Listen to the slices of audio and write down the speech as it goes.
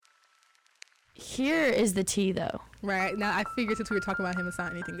Here is the tea, though. Right. Now, I figured since we were talking about him, it's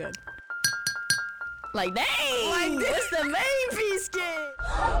not anything good. Like, dang! What's the main piece,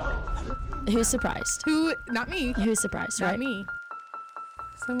 kid? Who's surprised? Not me. Who's surprised, Not right? me.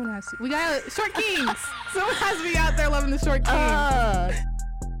 Someone has to. We got Short Kings. Someone has to be out there loving the Short Kings.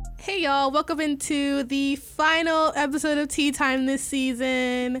 Hey, y'all. Welcome into the final episode of Tea Time this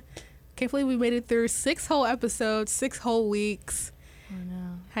season. Can't believe we made it through 6 whole episodes, 6 whole weeks. I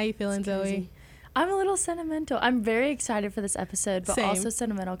know. How you feeling, Zoe? I'm a little sentimental. I'm very excited for this episode, but Same. also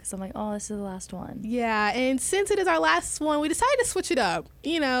sentimental because I'm like, oh, this is the last one. Yeah, and since it is our last one, we decided to switch it up.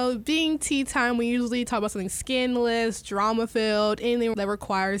 You know, being tea time, we usually talk about something scandalous, drama-filled, anything that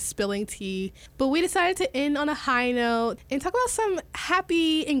requires spilling tea. But we decided to end on a high note and talk about some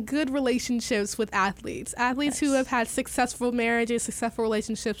happy and good relationships with athletes. Athletes who have had successful marriages, successful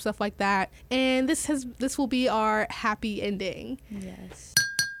relationships, stuff like that. And this will be our happy ending. Yes.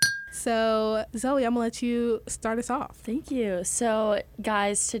 So, Zoe, I'm going to let you start us off. Thank you. So,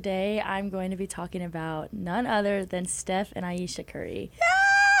 guys, today I'm going to be talking about none other than Steph and Ayesha Curry.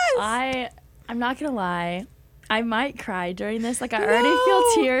 Yes! I'm not going to lie. I might cry during this. Like, I already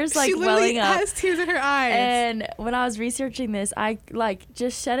feel tears, like, welling up. She has tears in her eyes. And when I was researching this, I,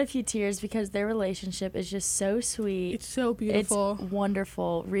 just shed a few tears because their relationship is just so sweet. It's so beautiful. It's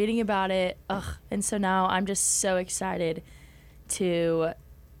wonderful. Reading about it, and so now I'm just so excited to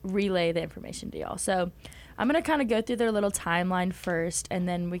relay the information to y'all. So I'm going to kind of go through their little timeline first, and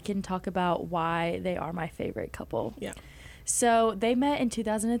then we can talk about why they are my favorite couple. Yeah. So they met in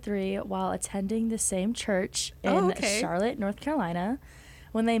 2003 while attending the same church in Charlotte, North Carolina.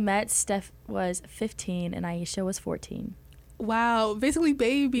 When they met, Steph was 15 and Ayesha was 14. Wow, basically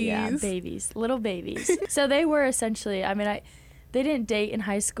babies. Yeah, babies, little babies. So they were essentially, they didn't date in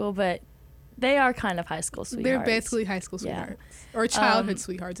high school, but they are kind of high school sweethearts. They're basically high school sweethearts. Or childhood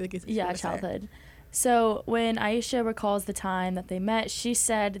sweethearts, I guess. Yeah, childhood. So when Ayesha recalls the time that they met, she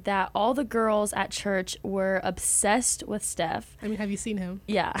said that all the girls at church were obsessed with Steph. I mean, have you seen him?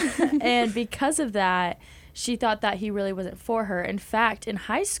 Yeah. And because of that, she thought that he really wasn't for her. In fact, in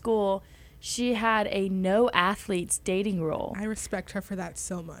high school, she had a no athletes dating rule. I respect her for that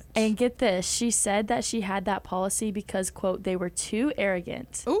so much. And get this, she said that she had that policy because, quote, they were too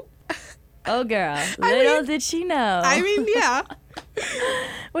arrogant. Ooh. Oh, girl. Little did she know. I mean, yeah.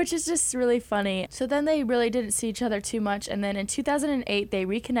 Which is just really funny. So then they really didn't see each other too much. And then in 2008, they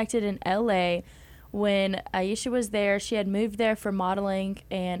reconnected in LA when Ayesha was there. She had moved there for modeling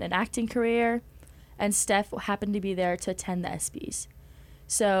and an acting career. And Steph happened to be there to attend the ESPYs.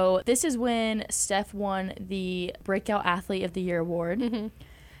 So this is when Steph won the Breakout Athlete of the Year award. Mm-hmm.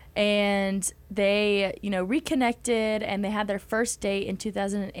 And they, reconnected, and they had their first date in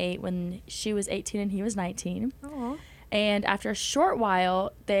 2008 when she was 18 and he was 19. Aww. And after a short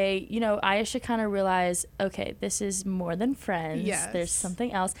while, they, Ayesha kind of realized, okay, this is more than friends. Yes. There's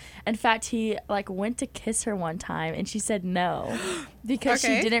something else. In fact, he, went to kiss her one time, and she said no because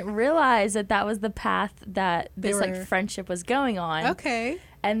she didn't realize that was the path that this, friendship was going on. Okay.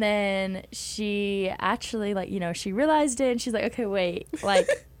 And then she actually, she realized it, and she's like, okay, wait,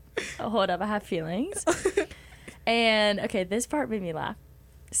 hold up, I have feelings. And, okay, this part made me laugh.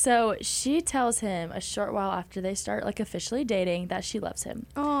 So she tells him a short while after they start, officially dating that she loves him.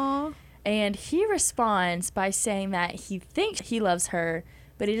 Aww. And he responds by saying that he thinks he loves her,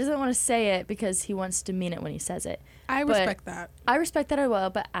 but he doesn't want to say it because he wants to mean it when he says it. I respect that. I respect that as well,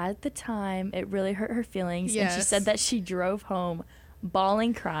 but at the time, it really hurt her feelings. Yes. And she said that she drove home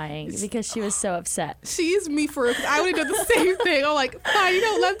bawling, crying because she was so upset. She's me for it. I would have done the same thing. I'm like, fine, you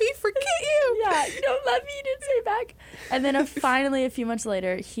don't let me forget you. Yeah, you don't let me, you didn't say it back. And then finally, a few months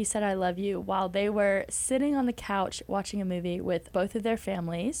later, he said, I love you, while they were sitting on the couch watching a movie with both of their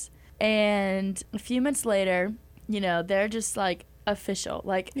families. And a few months later, they're just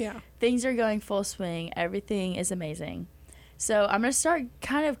official. Things are going full swing. Everything is amazing. So I'm going to start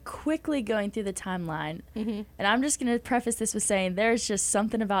kind of quickly going through the timeline. Mm-hmm. And I'm just going to preface this with saying there's just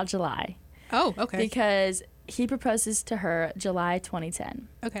something about July. Oh, okay. Because he proposes to her July 2010.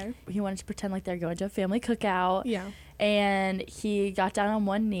 Okay. He wanted to pretend like they're going to a family cookout. Yeah. And he got down on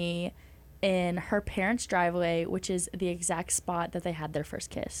one knee in her parents' driveway, which is the exact spot that they had their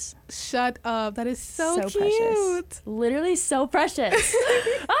first kiss. Shut up. That is so cute. Precious. Literally so precious.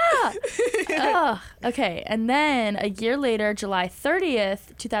 Okay. And then a year later, July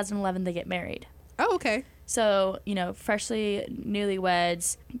 30th, 2011, they get married. Oh, okay. So, freshly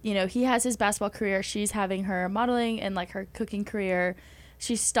newlyweds, he has his basketball career. She's having her modeling and her cooking career.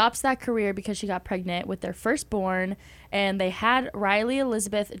 She stops that career because she got pregnant with their firstborn, and they had Riley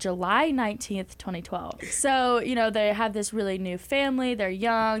Elizabeth July 19th, 2012. So, you know, they have this really new family. They're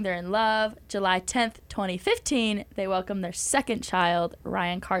young. They're in love. July 10th, 2015, they welcome their second child,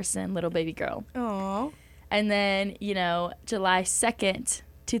 Ryan Carson, little baby girl. Aww. And then, you know, July 2nd,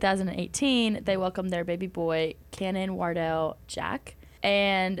 2018, they welcome their baby boy, Cannon Wardell Jack.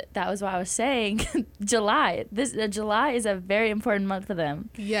 And that was what I was saying. July is a very important month for them.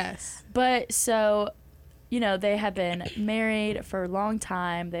 Yes. But so, you know, they have been married for a long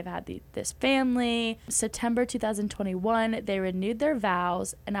time. They've had this family. September 2021, they renewed their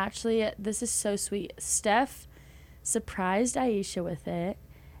vows. And actually, this is so sweet. Steph surprised Aisha with it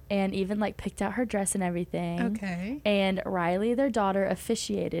and even like picked out her dress and everything. Okay. And Riley, their daughter,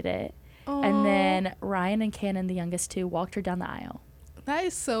 officiated it. Aww. And then Ryan and Cannon, the youngest two, walked her down the aisle. That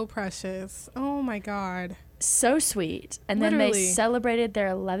is so precious. Oh my God. So sweet. And then they celebrated their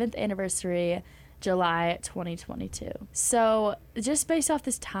 11th anniversary July 2022. So just based off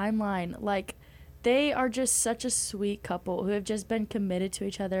this timeline, like, they are just such a sweet couple who have just been committed to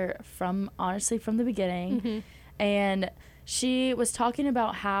each other from the beginning. Mm-hmm. And she was talking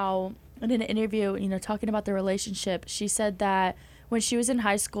about how, in an interview, you know, talking about their relationship, she said that when she was in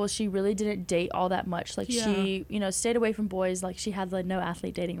high school, she really didn't date all that much. Like, she, you know, stayed away from boys. Like, she had the no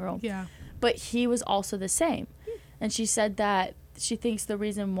athlete dating rule. Yeah. But he was also the same. And she said that she thinks the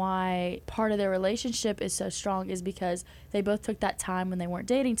reason why part of their relationship is so strong is because they both took that time when they weren't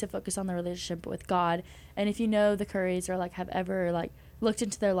dating to focus on their relationship with God. And if you know the Currys or, like, have ever, like, looked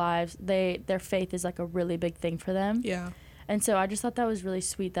into their lives, their faith is, like, a really big thing for them. Yeah. And so I just thought that was really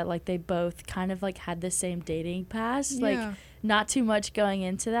sweet that, like, they both kind of, like, had the same dating past. Yeah. Like, not too much going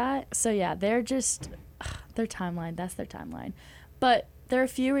into that. So, yeah, they're just, their timeline. That's their timeline. But there are a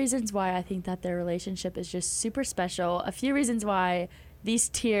few reasons why I think that their relationship is just super special. A few reasons why these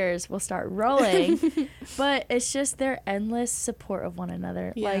tears will start rolling. But it's just their endless support of one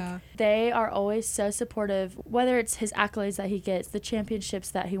another. Yeah. Like, they are always so supportive, whether it's his accolades that he gets, the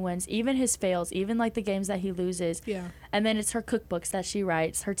championships that he wins, even his fails, even, like, the games that he loses. Yeah. And then it's her cookbooks that she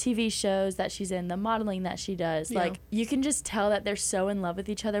writes, her TV shows that she's in, the modeling that she does. Yeah. Like, you can just tell that they're so in love with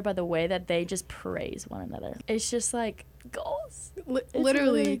each other by the way that they just praise one another. It's just, like, goals.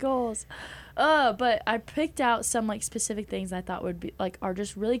 Literally goals. But I picked out some, like, specific things I thought would be, like, are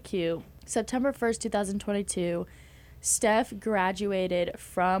just really cute. September 1st, 2022, Steph graduated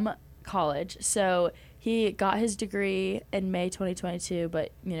from college. So he got his degree in May 2022,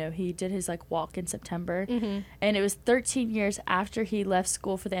 but, you know, he did his, like, walk in September. Mm-hmm. And it was 13 years after he left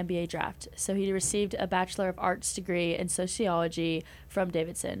school for the NBA draft. So he received a Bachelor of Arts degree in sociology from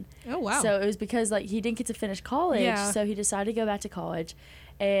Davidson. Oh, wow. So it was because, like, he didn't get to finish college, so he decided to go back to college.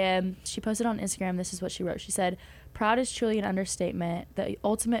 And she posted on Instagram, this is what she wrote. She said, "Proud is truly an understatement. The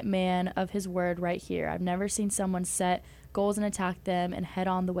ultimate man of his word right here. I've never seen someone set goals and attack them and head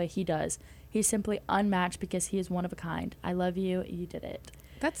on the way he does. He's simply unmatched because he is one of a kind. I love you. You did it."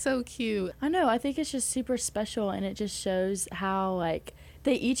 That's so cute. I know. I think it's just super special, and it just shows how, like,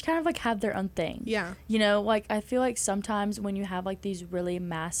 they each kind of, like, have their own thing. Yeah. You know, like, I feel like sometimes when you have, like, these really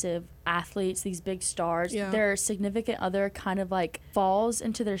massive athletes, these big stars, their significant other kind of, like, falls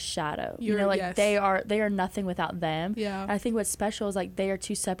into their shadow. You know, like, they are nothing without them. Yeah. And I think what's special is, like, they are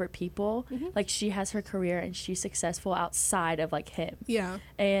two separate people. Mm-hmm. Like, she has her career, and she's successful outside of, like, him. Yeah.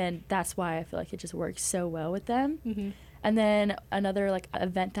 And that's why I feel like it just works so well with them. Mm-hmm. And then another, like,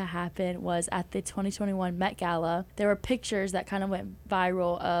 event that happened was at the 2021 Met Gala. There were pictures that kind of went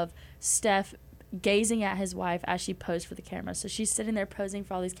viral of Steph gazing at his wife as she posed for the camera. So she's sitting there posing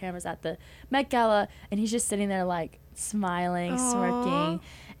for all these cameras at the Met Gala, and he's just sitting there, like, smiling, smirking.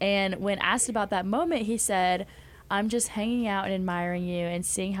 And when asked about that moment, he said, "I'm just hanging out and admiring you and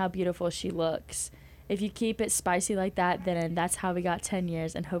seeing how beautiful she looks. If you keep it spicy like that, then that's how we got 10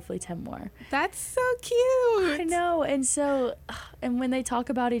 years and hopefully 10 more." That's so cute. I know. And so, and when they talk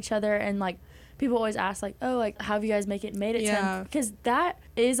about each other, and, like, people always ask, like, oh, like, how have you guys made it 10? Because that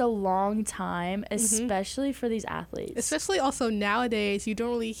is a long time, especially for these athletes. Especially also nowadays, you don't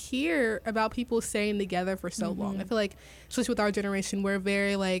really hear about people staying together for so long. I feel like, especially with our generation, we're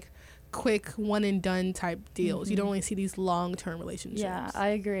very, like, quick one and done type deals. You don't really see these long-term relationships. Yeah, I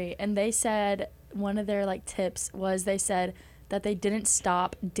agree. And they said one of their, like, tips was, they said that they didn't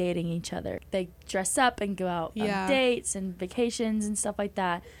stop dating each other. They dress up and go out on dates and vacations and stuff like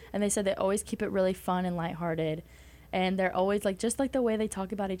that. And they said they always keep it really fun and lighthearted. And they're always, like, just like the way they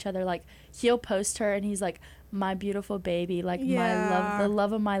talk about each other, like, he'll post her and he's like, "My beautiful baby, like, my love, the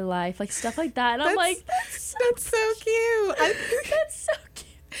love of my life," like, stuff like that. And I'm like, that's so cute. that's so cute.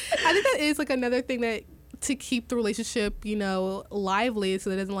 I think that is, like, another thing that to keep the relationship, lively so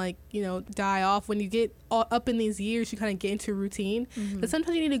that it doesn't die off. When you get up in these years, you kind of get into a routine. But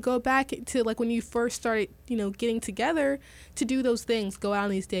sometimes you need to go back to when you first started, getting together, to do those things, go out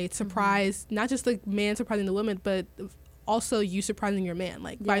on these dates, surprise, not just the man surprising the woman, but also you surprising your man,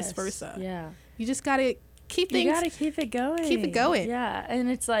 vice versa. Yeah. You just got to keep things. You got to keep it going. Keep it going. Yeah. And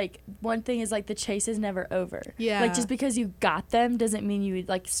it's one thing is the chase is never over. Yeah. Just because you got them doesn't mean you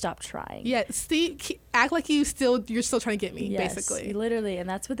stop trying. Yeah. Act like you're still trying to get me, basically. Literally. And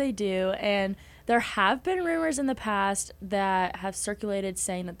that's what they do. And there have been rumors in the past that have circulated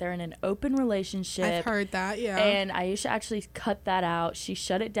saying that they're in an open relationship. I've heard that, yeah. And Aisha actually cut that out. She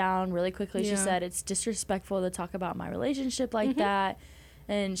shut it down really quickly. Yeah. She said, it's disrespectful to talk about my relationship like that.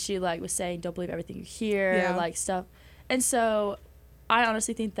 And she was saying, don't believe everything you hear, stuff. And so I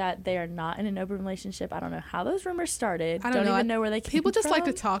honestly think that they are not in an open relationship. I don't know how those rumors started. I don't even know where they came from. People just like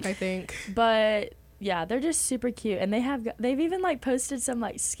to talk, I think. But yeah, they're just super cute, and they've even posted some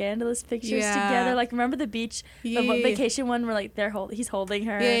scandalous pictures together. Remember the beach vacation one where he's holding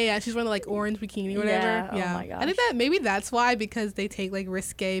her. Yeah. She's wearing the orange bikini or whatever. Yeah. Oh my gosh. I think that maybe that's why, because they take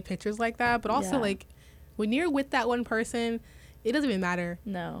risque pictures like that. But also when you're with that one person, it doesn't even matter.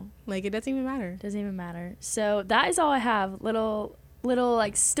 No. It doesn't even matter. Doesn't even matter. So that is all I have. Little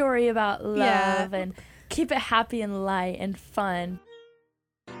story about love and keep it happy and light and fun.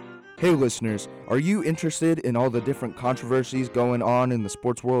 Hey listeners, are you interested in all the different controversies going on in the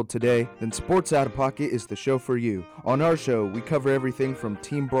sports world today? Then Sports Out of Pocket is the show for you. On our show, we cover everything from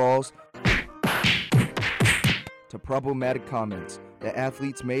team brawls to problematic comments that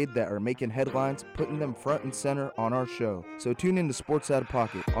athletes made that are making headlines, putting them front and center on our show. So tune in to Sports Out of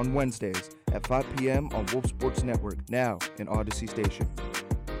Pocket on Wednesdays at 5 p.m. on Wolf Sports Network, now in Odyssey Station.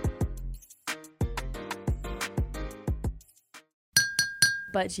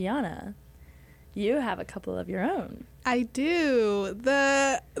 But Gianna, you have a couple of your own. I do.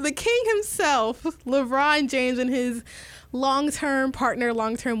 The king himself, LeBron James, and his long-term partner,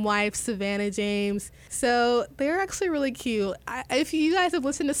 long-term wife, Savannah James. So they're actually really cute. If you guys have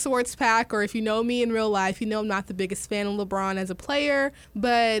listened to Sports Pack, or if you know me in real life, you know I'm not the biggest fan of LeBron as a player.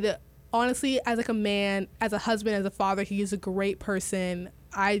 But honestly, as a man, as a husband, as a father, he is a great person.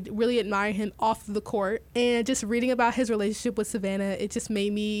 I really admire him off the court. And just reading about his relationship with Savannah, it just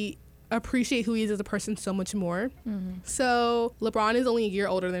made me appreciate who he is as a person so much more. So LeBron is only a year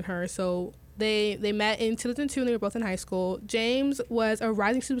older than her, so they met in 2002 and they were both in high school. James was a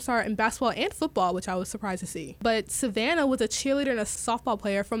rising superstar in basketball and football, which I was surprised to see. But Savannah was a cheerleader and a softball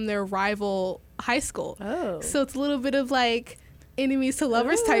player from their rival high school. Oh. So it's a little bit of enemies to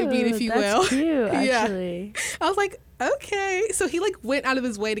lovers type beat, if you will. That's cute, actually. Yeah. I was like, okay. So he went out of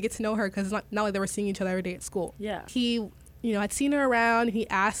his way to get to know her, because it's not like they were seeing each other every day at school. Yeah. He I'd seen her around. He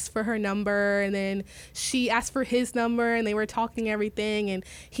asked for her number, and then she asked for his number, and they were talking everything, and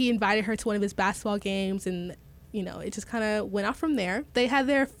he invited her to one of his basketball games, and it just kind of went out from there. They had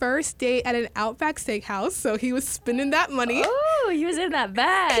their first date at an Outback Steakhouse, so he was spending that money. Oh, he was in that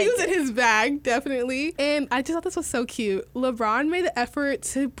bag. He was in his bag, definitely. And I just thought this was so cute. LeBron made the effort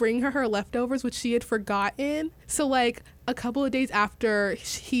to bring her leftovers, which she had forgotten. So, a couple of days after,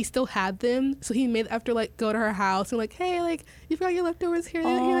 he still had them. So he made the effort, go to her house and, hey, you forgot your leftovers? Here they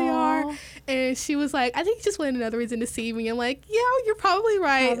are. And she was like, I think he just wanted another reason to see me. I'm like, yeah, you're probably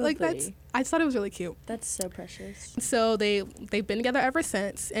right. Probably. I just thought it was really cute. That's so precious. So they've been together ever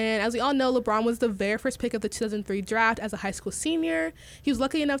since. And as we all know, LeBron was the very first pick of the 2003 draft as a high school senior. He was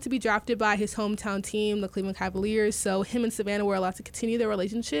lucky enough to be drafted by his hometown team, the Cleveland Cavaliers. So him and Savannah were allowed to continue their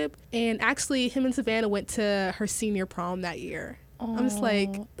relationship. And actually, him and Savannah went to her senior prom that year. Aww. I'm just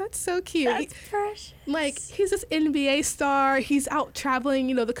like, that's so cute. That's precious. He's this NBA star. He's out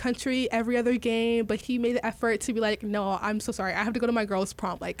traveling, the country every other game, but he made the effort to be like, no, I'm so sorry. I have to go to my girl's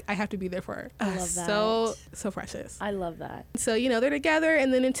prom. I have to be there for her. I love that. So precious. I love that. So, they're together.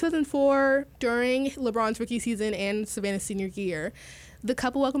 And then in 2004, during LeBron's rookie season and Savannah's senior year, the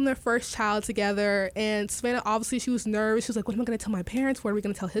couple welcomed their first child together, and Savannah, obviously, she was nervous. She was like, what am I going to tell my parents? What are we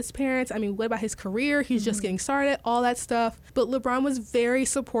going to tell his parents? I mean, what about his career? He's just getting started, all that stuff. But LeBron was very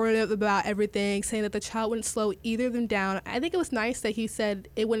supportive about everything, saying that the child wouldn't slow either of them down. I think it was nice that he said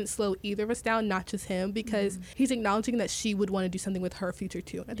it wouldn't slow either of us down, not just him, because he's acknowledging that she would want to do something with her future,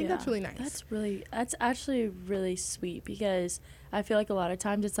 too. I think that's really nice. That's actually really sweet, because I feel like a lot of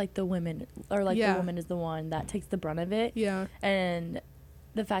times it's the women, or the woman is the one that takes the brunt of it. Yeah. And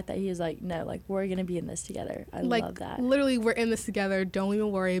the fact that he was like, no, we're going to be in this together. I love that. Literally, we're in this together. Don't even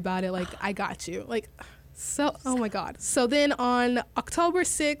worry about it. I got you. So, oh my God. So then on October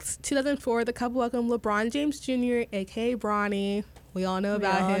 6th, 2004, the couple welcomed LeBron James Jr., a.k.a. Bronny. We all know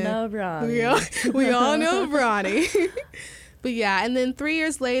about him. We all know Bronny. We all know Bronny. But yeah, and then 3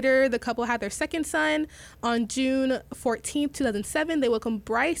 years later, the couple had their second son. On June 14th, 2007, they welcomed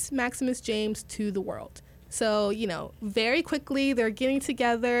Bryce Maximus James to the world. So, you know, very quickly, they're getting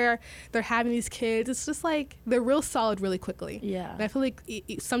together. They're having these kids. It's just like they're real solid really quickly. Yeah. And I feel like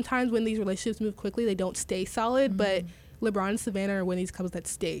sometimes when these relationships move quickly, they don't stay solid. But LeBron and Savannah are one of these couples that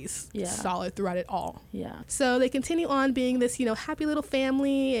stays solid throughout it all. Yeah. So they continue on being this, you know, happy little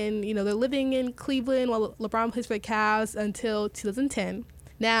family. And, you know, they're living in Cleveland while LeBron plays for the Cavs until 2010.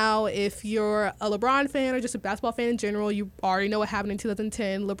 Now, if you're a LeBron fan or just a basketball fan in general, you already know what happened in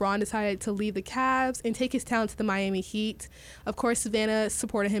 2010. LeBron decided to leave the Cavs and take his talent to the Miami Heat. Of course, Savannah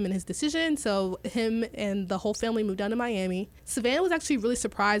supported him in his decision, so him and the whole family moved down to Miami. Savannah was actually really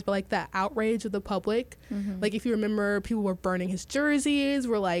surprised by, like, the outrage of the public. Like, if you remember, people were burning his jerseys,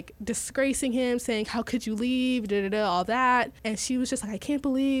 were, like, disgracing him, saying, how could you leave, da-da-da, all that. And she was just like, I can't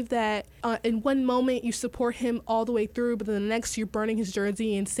believe that in one moment you support him all the way through, but then the next you're burning his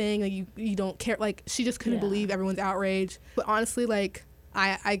jersey and saying like you don't care. Like, she just couldn't believe everyone's outrage. But honestly, like,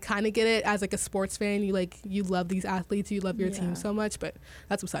 I kind of get it. As like a sports fan, you love these athletes, you love your team so much, but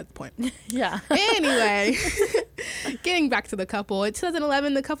that's beside the point. Anyway, getting back to the couple. In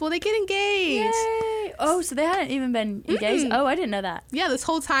 2011, the couple, they get engaged. Yay! Oh, so they hadn't even been engaged? Oh, I didn't know that. Yeah, this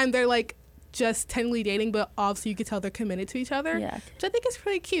whole time they're like just technically dating, but obviously you could tell they're committed to each other, which I think is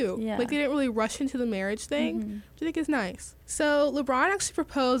pretty cute. Like, they didn't really rush into the marriage thing, which I think is nice. So LeBron actually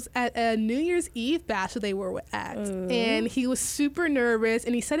proposed at a New Year's Eve bash that they were at. And he was super nervous,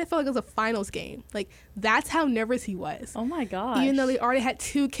 and he said it felt like it was a finals game. Like, that's how nervous he was. Oh my gosh. Even though they already had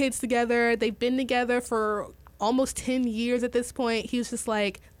 2 kids together, they've been together for almost 10 years at this point. He was just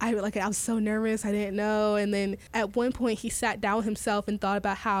like, I was so nervous, I didn't know. And then at one point he sat down with himself and thought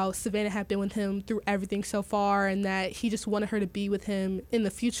about how Savannah had been with him through everything so far, and that he just wanted her to be with him in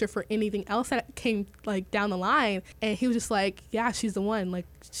the future for anything else that came like down the line. And he was just like, yeah, she's the one. Like,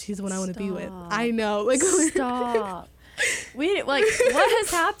 she's the one I want to be with. I know. Like, stop. We like, what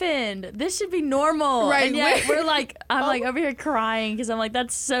has happened? This should be normal, right? And yet we're like, I'm like over here crying because I'm like,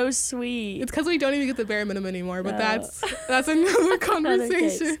 that's so sweet. It's because we don't even get the bare minimum anymore. But that's another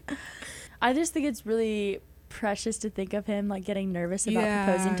conversation. I just think it's really precious to think of him like getting nervous about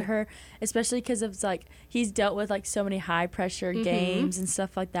proposing to her, especially because it's like he's dealt with like so many high pressure games and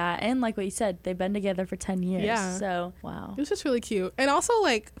stuff like that, and like what you said, they've been together for 10 years. So wow, it was just really cute. And also,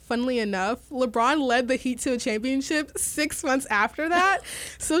 like, funnily enough, LeBron led the Heat to a championship 6 months after that.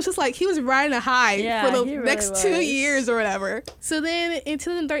 So it's just like he was riding a high for the next 2 years or whatever. So then in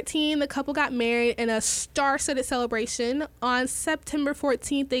 2013, the couple got married in a star-studded celebration. On September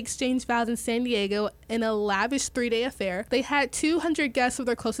 14th, they exchanged vows in San Diego in a lavish 3-day affair. They had 200 guests of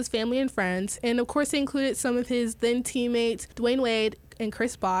their closest family and friends, and of course they included some of his then teammates Dwayne Wade and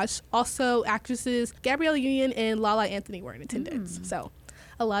Chris Bosh. Also, actresses Gabrielle Union and Lala Anthony were in attendance. So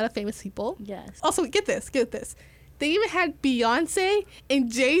a lot of famous people. Yes. Also, get this. They even had Beyonce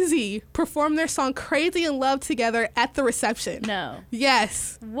and Jay-Z perform their song Crazy in Love together at the reception. No.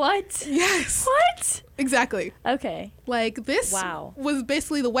 Yes. What? Yes. What? Exactly. Okay. Like, this was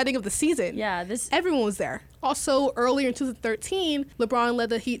basically the wedding of the season. Yeah, everyone was there. Also, earlier in 2013, LeBron led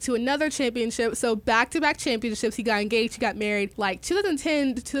the Heat to another championship. So back-to-back championships. He got engaged, he got married. Like,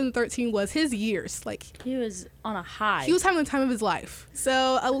 2010 to 2013 was his years. Like, he was on a high. He was having the time of his life. So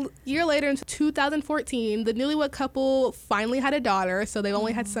a year later, in 2014, the newlywed couple finally had a daughter. So they've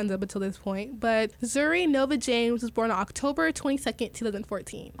only had sons up until this point. But Zoë Nova James was born on October 22nd,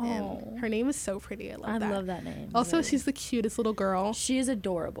 2014. And her name is so pretty. I love that name. Also, Zoë. she's the cutest little girl. She is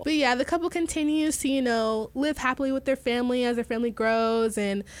adorable. But yeah, the couple continues to, you know, live happily with their family as their family grows.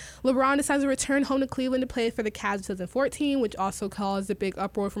 And LeBron decides to return home to Cleveland to play for the Cavs in 2014, which also caused a big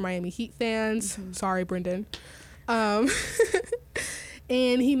uproar for Miami Heat fans. Sorry, Brendan. And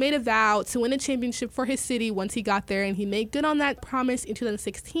he made a vow to win a championship for his city once he got there, and he made good on that promise in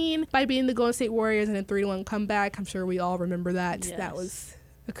 2016 by beating the Golden State Warriors in a 3-1 comeback. I'm sure we all remember that. Yes. That was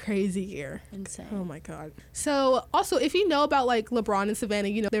a crazy year. Insane. Oh my God. So also, if you know about like LeBron and Savannah,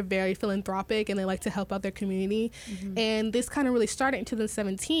 you know they're very philanthropic and they like to help out their community. And this kind of really started in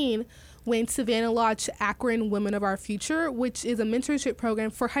 2017 when Savannah launched Akron Women of Our Future, which is a mentorship program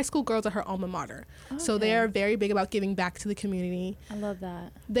for high school girls at her alma mater. Okay. So they are very big about giving back to the community. I love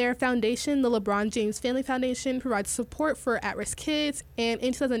that. Their foundation, the LeBron James Family Foundation, provides support for at-risk kids. And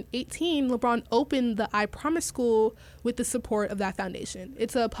in 2018, LeBron opened the I Promise School with the support of that foundation.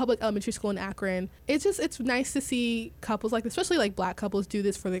 It's a public elementary school in Akron. It's nice to see couples like this, especially like Black couples, do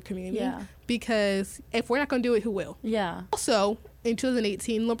this for their community. Yeah. Because if we're not going to do it, who will? Yeah. Also, in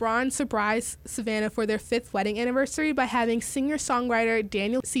 2018, LeBron surprised Savannah for their 5th wedding anniversary by having singer-songwriter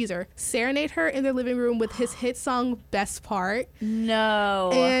Daniel Caesar serenade her in their living room with his hit song Best Part.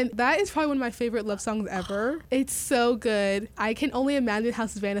 No. And that is probably one of my favorite love songs ever. It's so good. I can only imagine how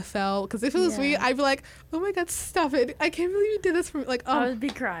Savannah felt, because if it was me, I'd be like, oh my God, stop it. I can't believe you did this for me. Like, oh. I would be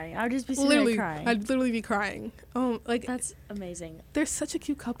crying. I would just be sitting there crying. I'd literally be crying. Like, that's amazing. They're such a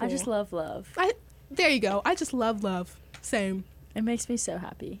cute couple. I just love love. There you go. I just love love. Same. It makes me so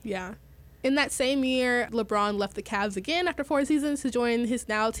happy. Yeah. In that same year, LeBron left the Cavs again after 4 seasons to join his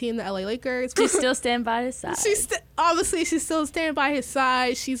now team, the LA Lakers. She's still standing by his side. She's still standing by his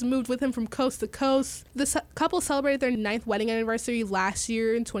side. She's moved with him from coast to coast. The couple celebrated their 9th wedding anniversary last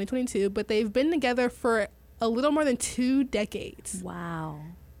year in 2022, but they've been together for a little more than 2 decades. Wow.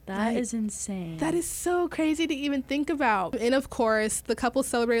 That is insane. That is so crazy to even think about. And of course, the couple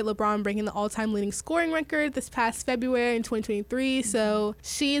celebrated LeBron breaking the all-time leading scoring record this past February in 2023. So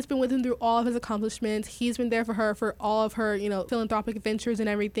she has been with him through all of his accomplishments. He's been there for her for all of her, philanthropic ventures and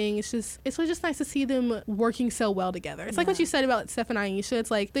everything. It's really just nice to see them working so well together. It's like what you said about Steph and Aisha.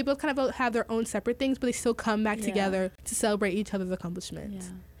 It's like they both kind of have their own separate things, but they still come back together to celebrate each other's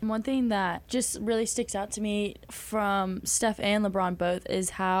accomplishments. Yeah. One thing that just really sticks out to me from Steph and LeBron both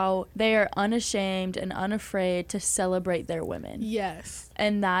is how they are unashamed and unafraid to celebrate their women. Yes.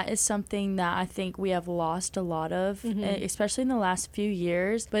 And that is something that I think we have lost a lot of, especially in the last few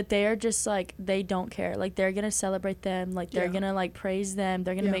years. But they are just like, they don't care. Like, they're going to celebrate them. Like, they're going to, like, praise them.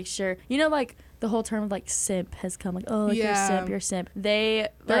 They're going to make sure, like, the whole term of, like, simp has come. Like, oh, like, you're a simp. They're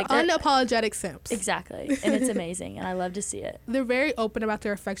unapologetic simps. Exactly. And it's amazing. And I love to see it. They're very open about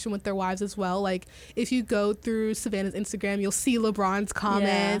their affection with their wives as well. Like, if you go through Savannah's Instagram, you'll see LeBron's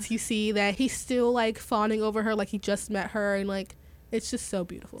comments. You see that he's still, like, fawning over her like he just met her. And, like, it's just so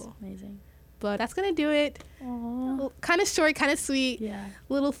beautiful. It's amazing. But that's going to do it. Kind of short, kind of sweet. Yeah.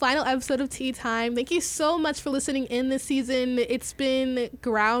 Little final episode of Tea Time. Thank you so much for listening in this season. It's been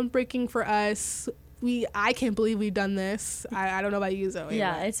groundbreaking for us. I can't believe we've done this. I don't know about you, Zoe.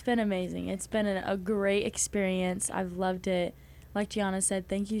 Yeah, it's been amazing. It's been a great experience. I've loved it. Like Gianna said,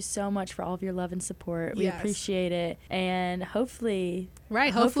 thank you so much for all of your love and support. We appreciate it. And hopefully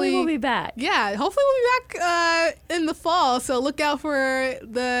we'll be back. Yeah, hopefully we'll be back in the fall. So look out for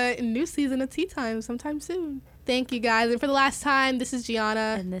the new season of Tea Time sometime soon. Thank you, guys. And for the last time, this is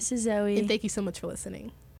Gianna. And this is Zoe. And thank you so much for listening.